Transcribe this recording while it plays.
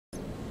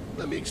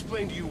Let me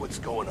explain to you what's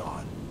going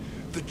on.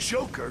 The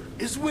Joker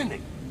is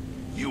winning.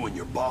 You and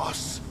your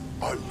boss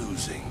are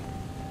losing.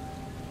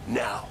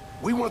 Now,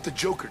 we want the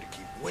Joker to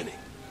keep winning.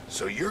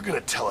 So you're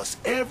gonna tell us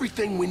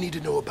everything we need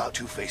to know about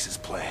Two-Face's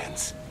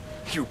plans.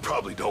 You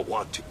probably don't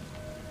want to.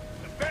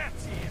 The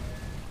bat's here.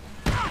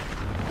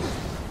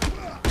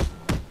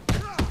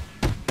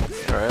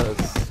 Alright,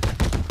 let's...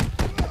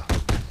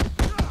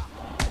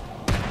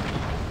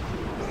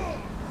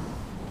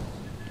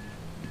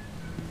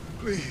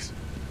 Please,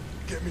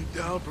 get me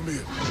down from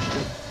here.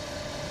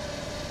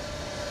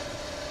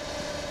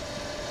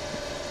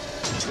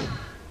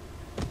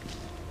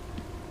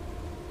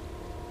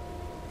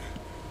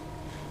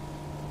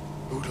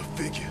 Who'd have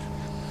figured?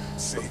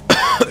 See.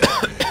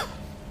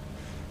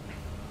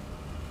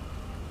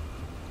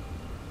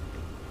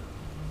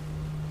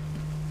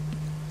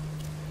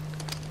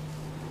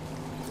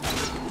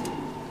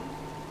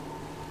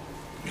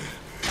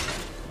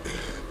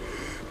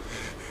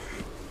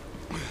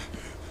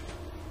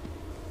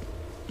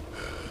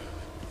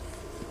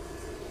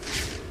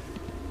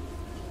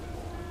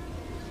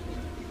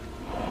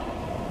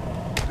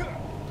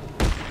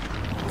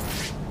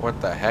 What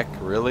the heck,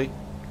 really?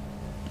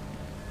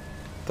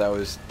 That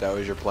was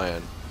your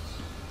plan.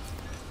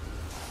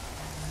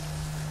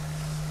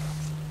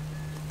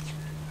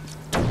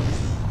 I'm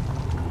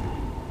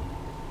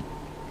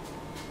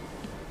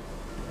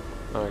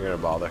not gonna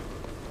bother.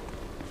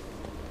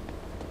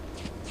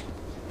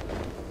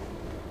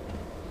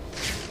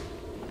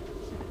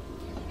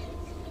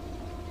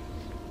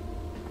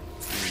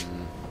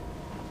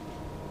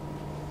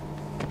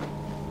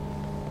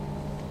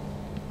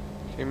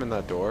 Came in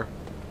that door.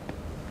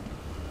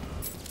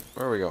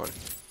 Where are we going?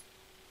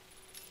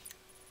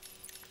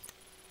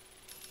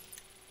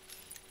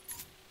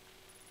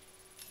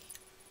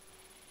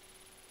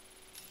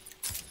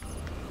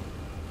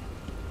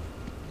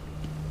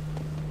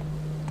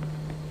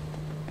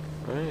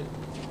 Right.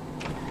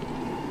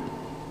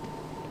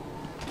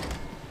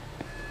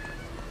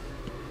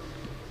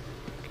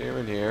 Came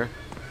in here.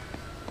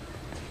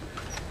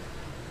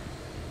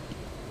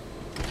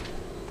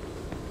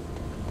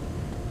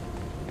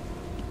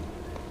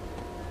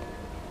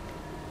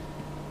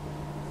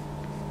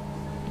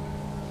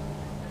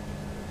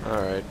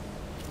 Alright.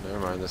 Never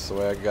mind, this is the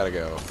way I gotta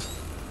go.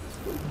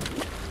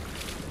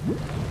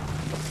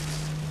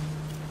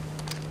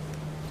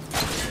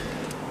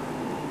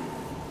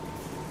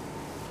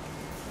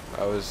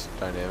 That was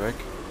dynamic.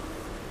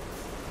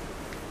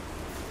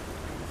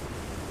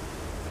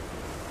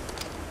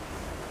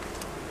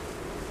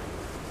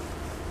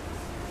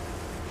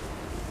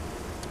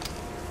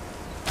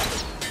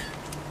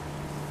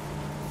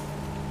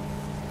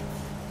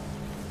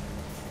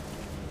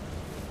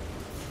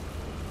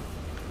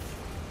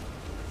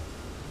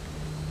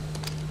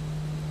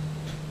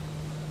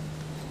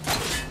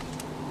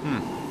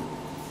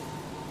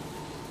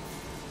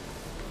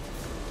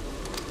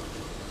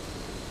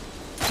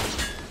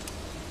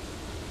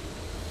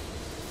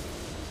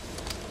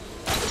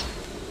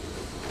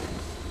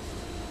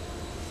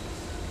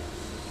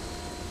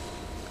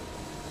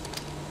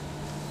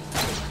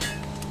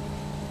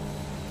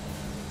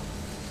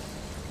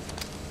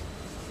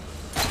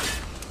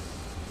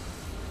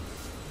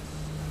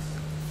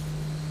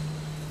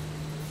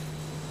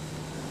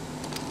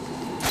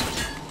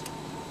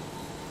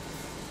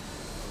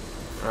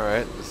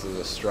 Alright, this is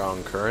a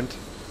strong current.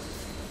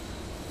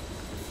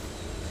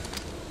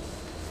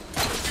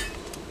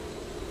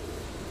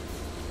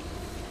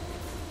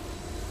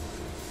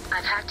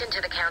 I've hacked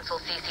into the council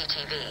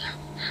CCTV.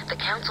 The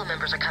council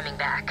members are coming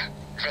back.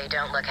 They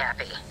don't look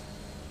happy.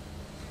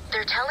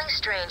 They're telling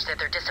Strange that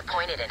they're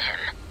disappointed in him,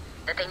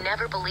 that they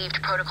never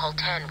believed Protocol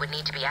 10 would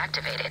need to be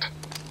activated.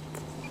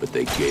 But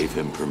they gave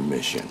him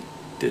permission,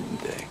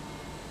 didn't they?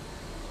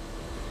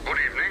 Good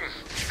evening.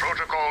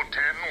 Protocol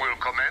 10 will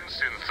commence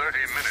in 30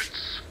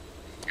 minutes.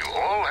 You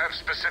all have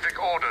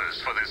specific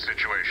orders for this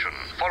situation.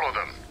 Follow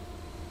them.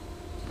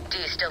 Do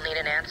you still need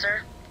an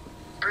answer?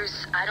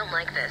 Bruce, I don't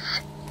like this.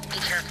 Be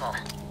careful.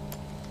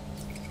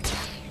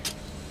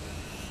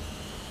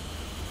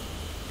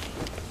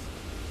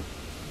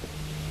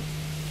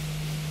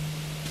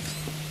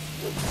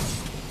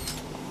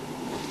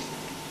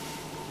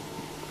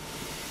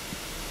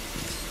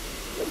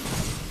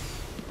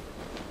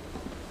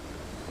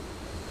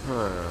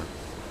 Huh.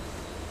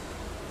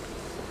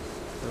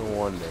 No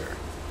wonder.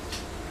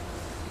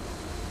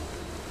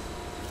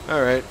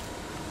 Alright.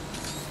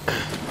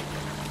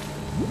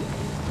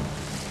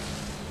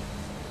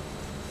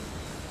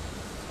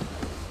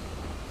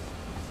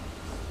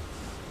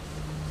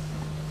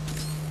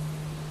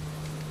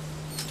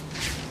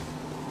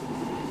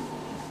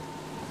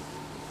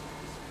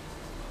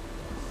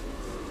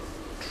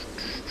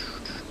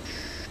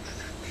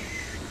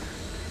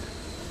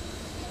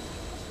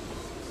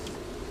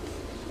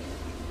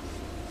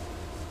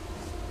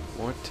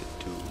 What to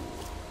do?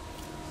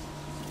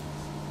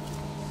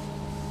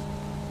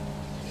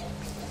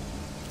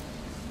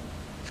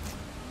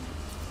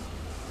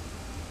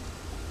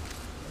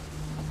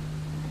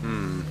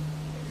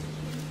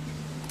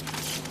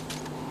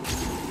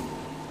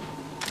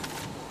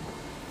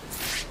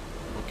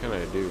 can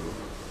I do?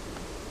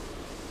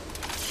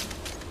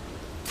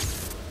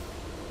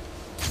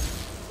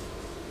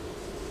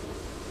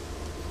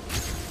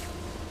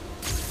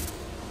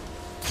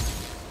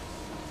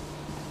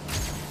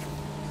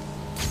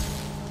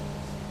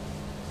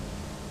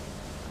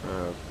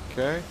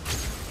 Okay.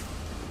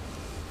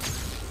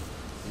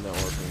 Not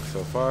working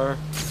so far.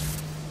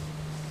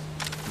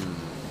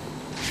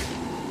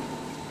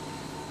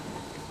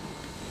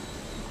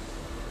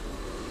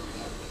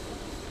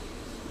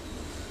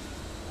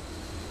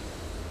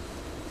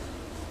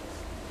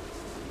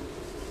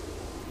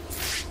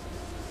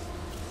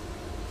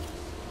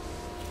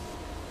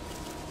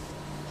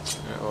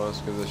 Alright, well,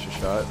 let's give this a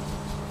shot.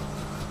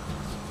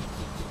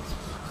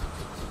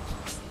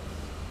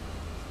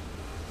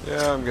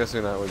 Yeah, I'm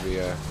guessing that would be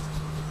a...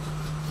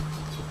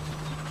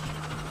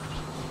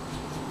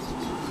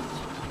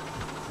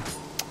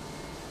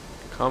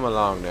 Come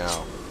along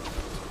now.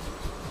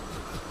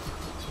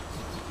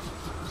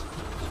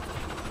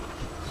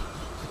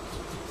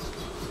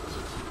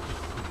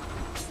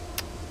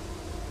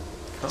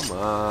 Come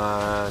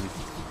on.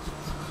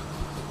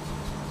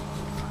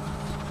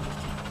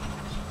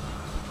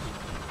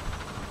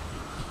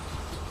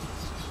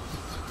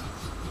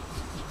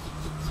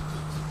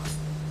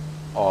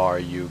 Are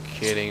you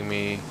kidding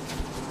me?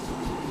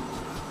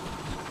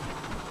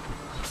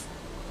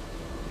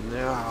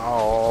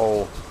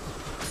 No.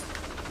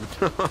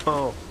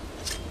 No.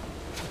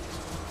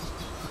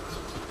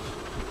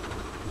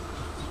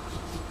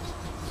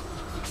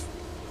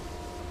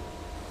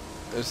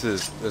 This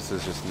is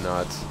just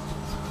nuts.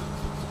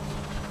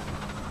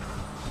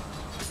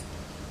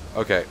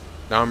 Okay,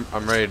 now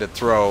I'm ready to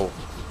throw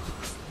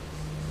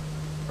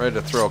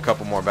a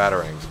couple more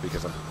batarangs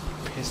because I'm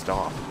pissed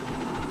off.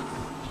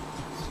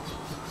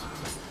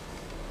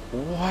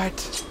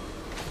 What?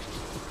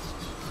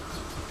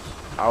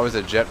 I was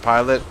a jet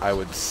pilot, I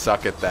would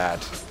suck at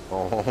that.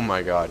 Oh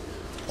my god.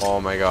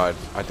 Oh my god.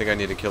 I think I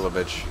need to kill a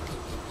bitch.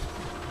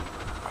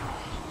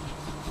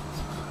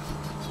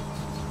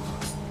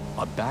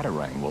 A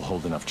batarang will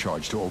hold enough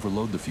charge to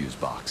overload the fuse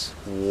box.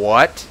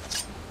 What?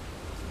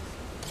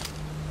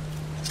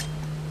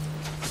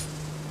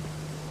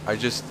 I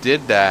just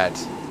did that.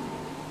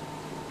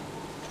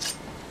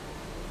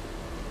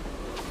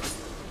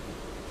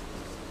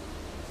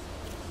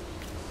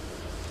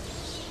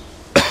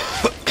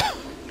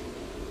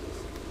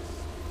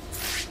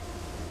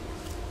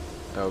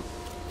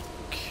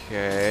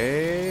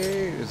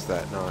 Okay, is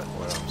that not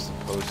what I'm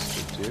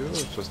supposed to do? I'm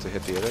supposed to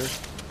hit the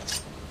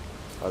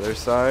other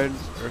side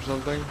or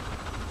something?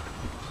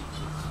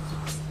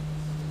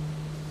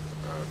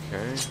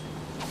 Okay.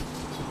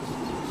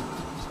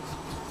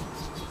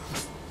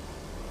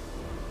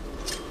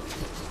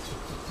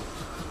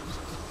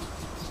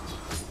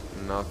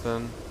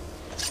 Nothing.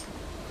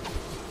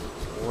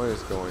 What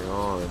is going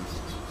on?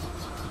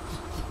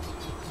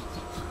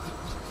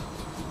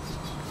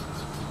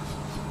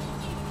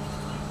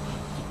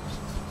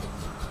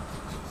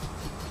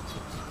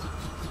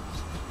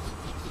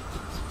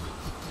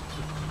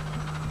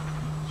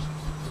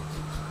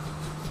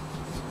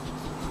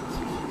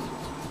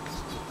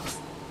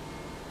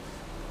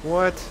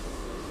 What?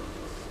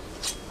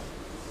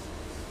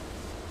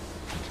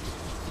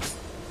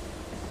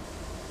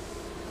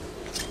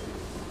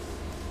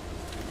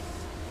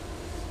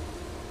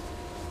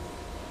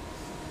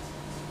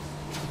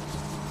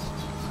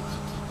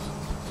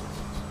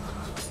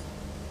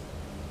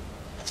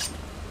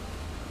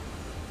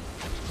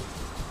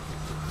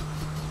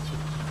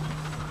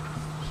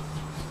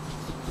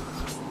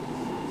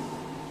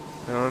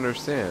 I don't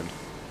understand.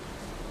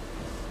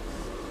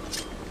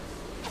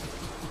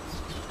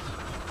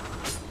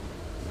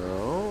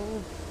 No.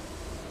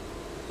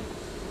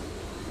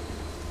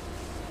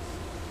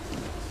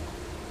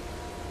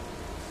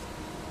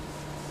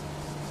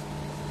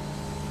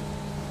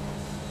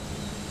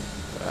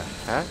 The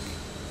heck?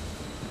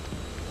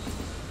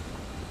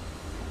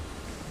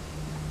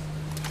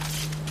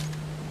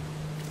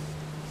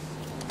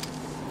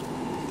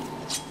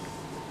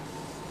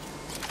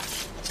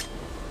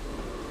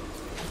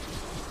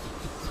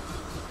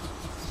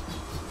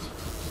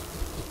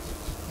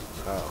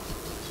 Oh.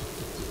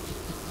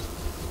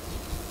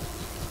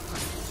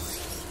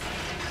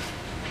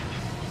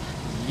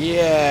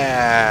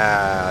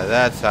 Yeah,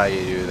 that's how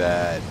you do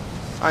that.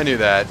 I knew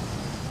that.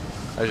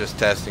 I was just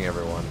testing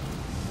everyone.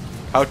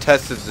 How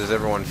tested does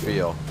everyone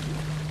feel?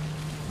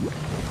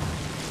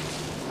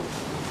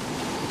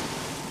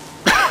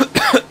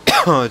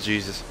 Oh,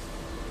 Jesus.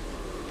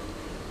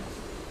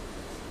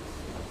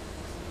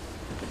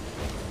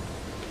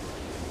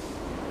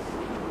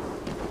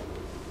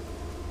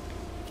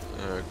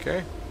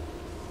 Okay.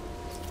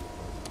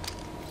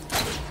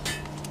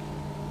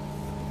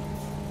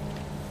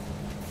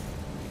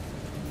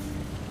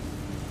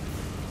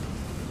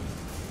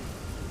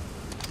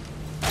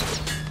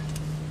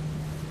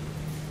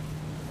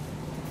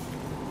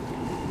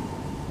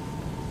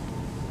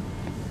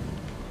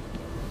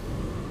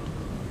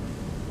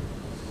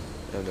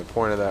 And the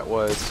point of that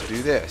was to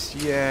do this.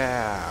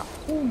 Yeah.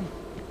 Whew.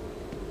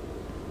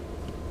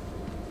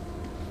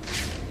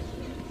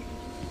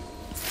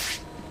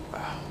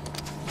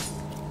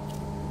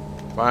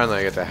 Finally,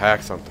 I get to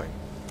hack something.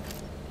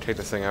 Take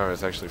this thing out and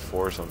it's actually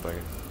for something.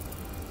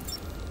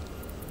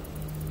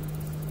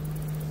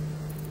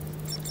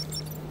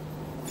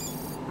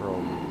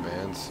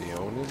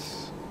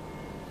 Romancionis?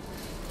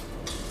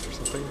 Or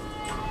something?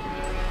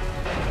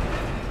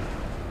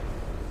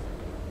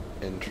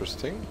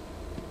 Interesting.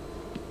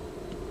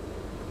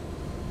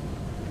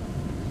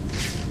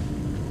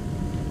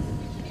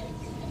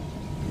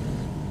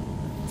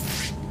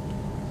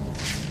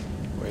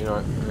 Well, you know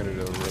what? I'm gonna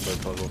do the red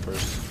light puzzle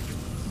first.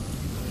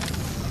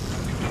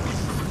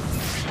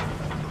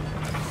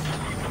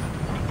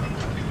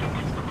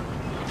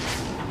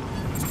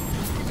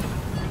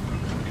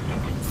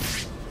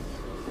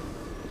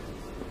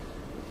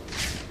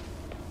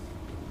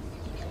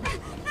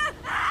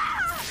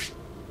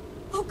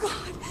 Oh God,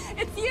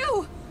 it's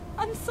you!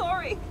 I'm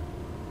sorry.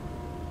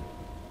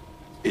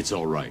 It's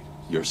all right.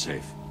 You're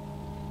safe.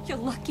 You're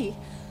lucky.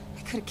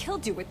 I could have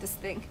killed you with this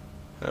thing.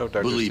 Hello,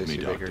 Dr. Believe me,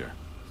 Stacey Baker. Doctor.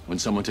 When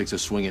someone takes a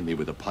swing at me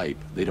with a pipe,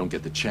 they don't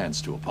get the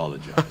chance to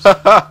apologize.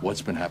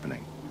 What's been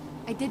happening?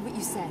 I did what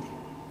you said.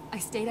 I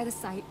stayed out of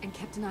sight and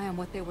kept an eye on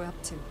what they were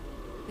up to.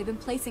 They've been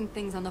placing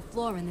things on the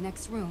floor in the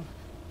next room.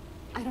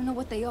 I don't know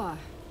what they are.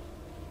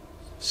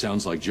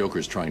 Sounds like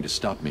Joker's trying to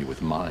stop me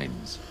with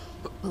mines.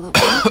 Will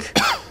it work?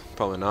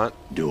 Probably not.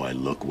 Do I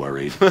look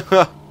worried?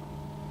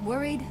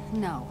 Worried?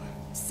 No.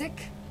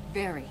 Sick?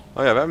 Very.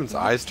 Oh yeah, Batman's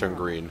eyes turn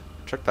green.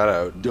 Check that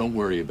out. Don't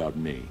worry about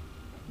me.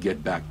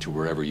 Get back to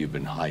wherever you've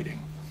been hiding.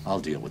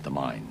 I'll deal with the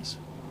mines.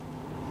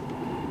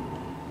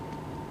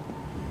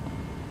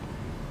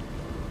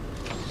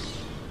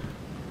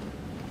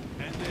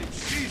 And then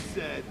she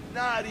said,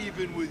 not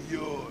even with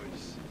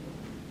yours.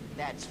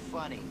 That's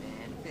funny,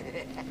 man.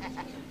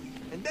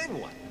 And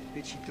then what?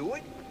 Did she do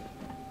it?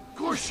 Of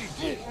course she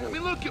did. I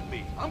mean, look at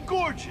me. I'm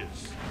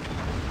gorgeous.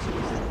 So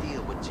what's the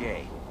deal with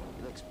Jay?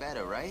 He looks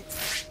better, right?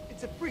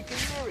 It's a freaking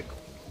miracle.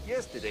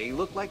 Yesterday he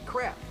looked like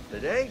crap.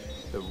 Today,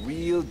 the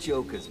real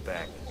Joker's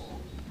back.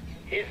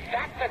 Is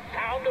that the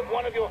sound of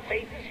one of your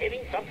faces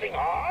hitting something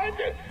hard?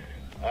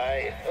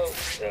 I hope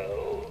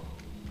so.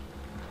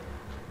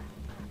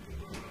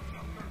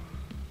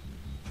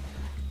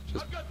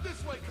 Just I've got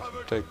this way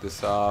covered. take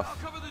this off.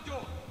 I'll cover the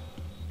door.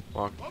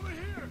 Walk. Over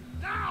here.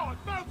 Now, I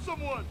found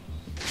someone.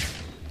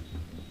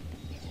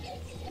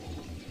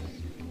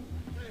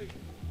 Hey,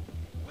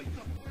 wake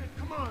up, man.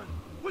 Come on.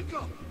 Wake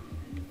up.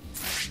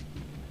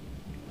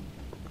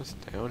 What's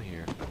down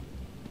here?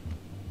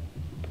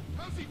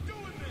 How's he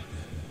doing this?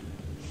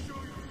 Show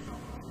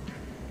yourself.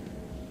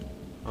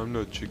 I'm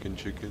no chicken.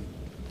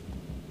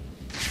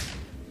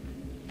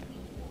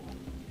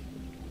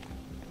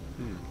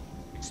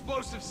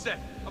 Explosive set.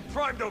 I'm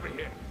primed over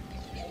here.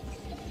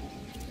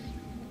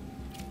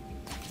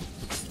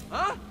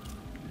 Huh?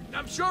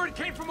 I'm sure it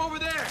came from over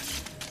there.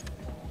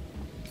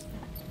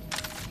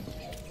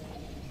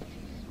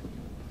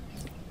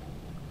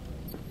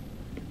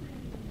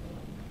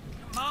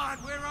 Come on,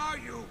 where are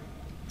you?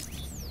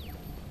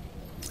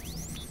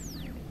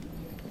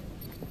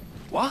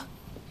 What?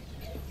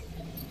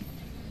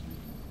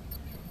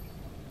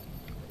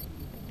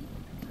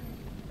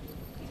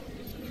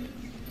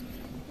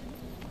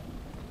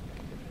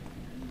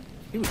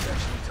 He was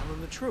actually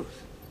telling the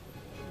truth.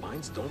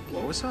 Mines don't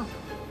blow us up.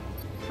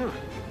 Huh.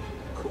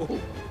 Cool.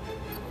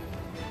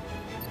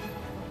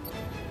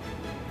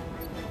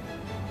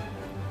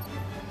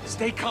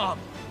 Stay calm.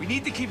 We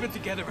need to keep it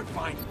together and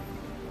find him.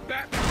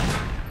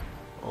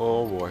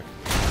 Oh boy.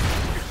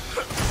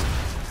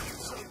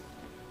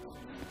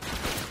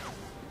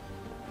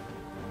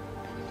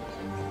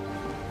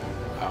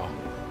 Wow.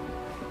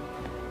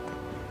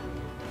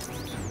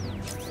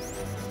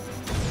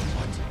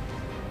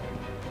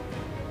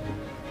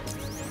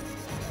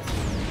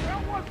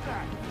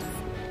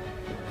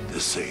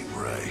 This ain't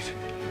right.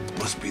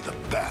 Must be the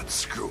bat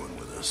screwing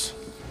with us.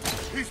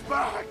 He's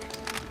back!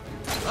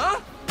 Huh?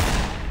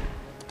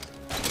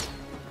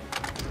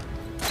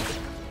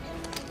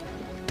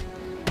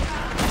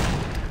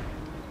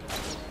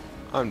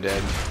 I'm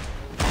dead.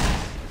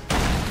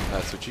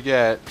 That's what you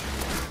get.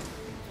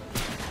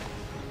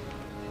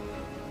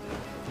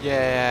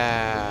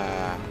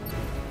 Yeah.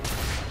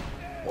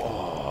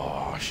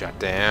 Oh, shut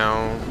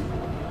down.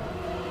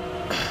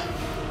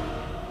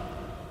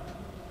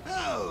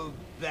 Oh,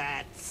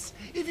 bats.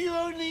 If you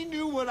only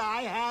knew what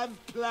I have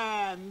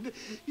planned,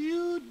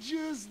 you'd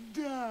just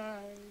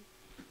die.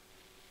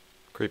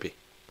 Creepy.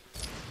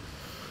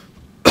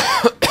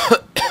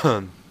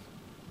 And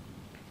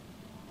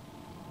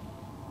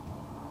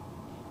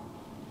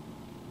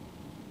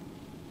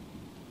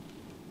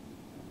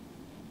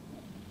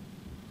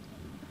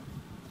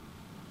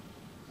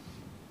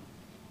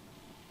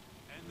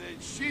then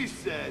she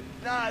said,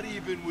 not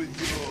even with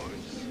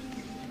yours.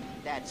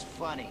 That's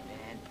funny,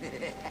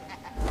 man.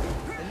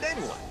 And then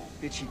what?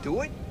 Did she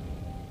do it?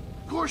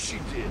 Of course she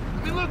did.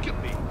 I mean, look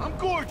at me. I'm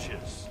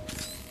gorgeous.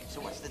 So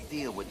what's the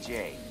deal with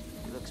Jay?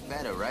 He looks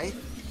better, right?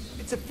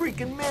 It's a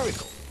freaking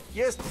miracle.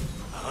 Yes.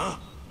 Huh?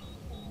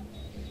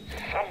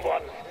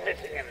 Someone's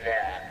missing in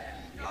there.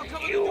 I'll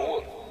cover the You?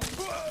 door.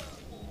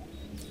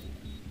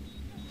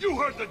 You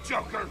heard the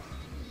Joker!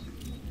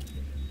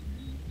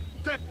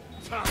 That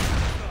time,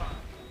 son.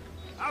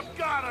 I've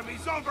got him!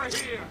 He's over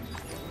here!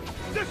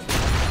 This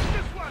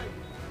way!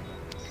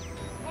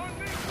 On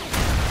me!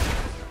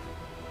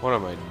 What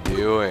am I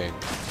doing?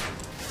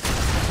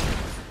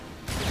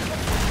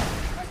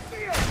 I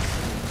see him!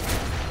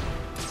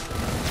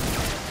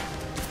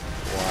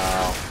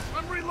 Wow.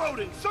 I'm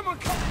reloading! Someone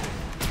come!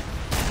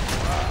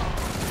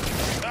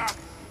 Ah,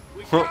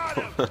 we got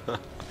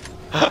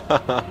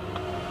him!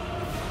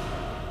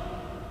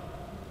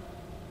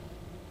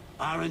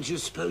 Aren't you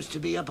supposed to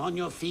be up on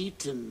your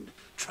feet and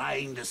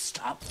trying to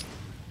stop?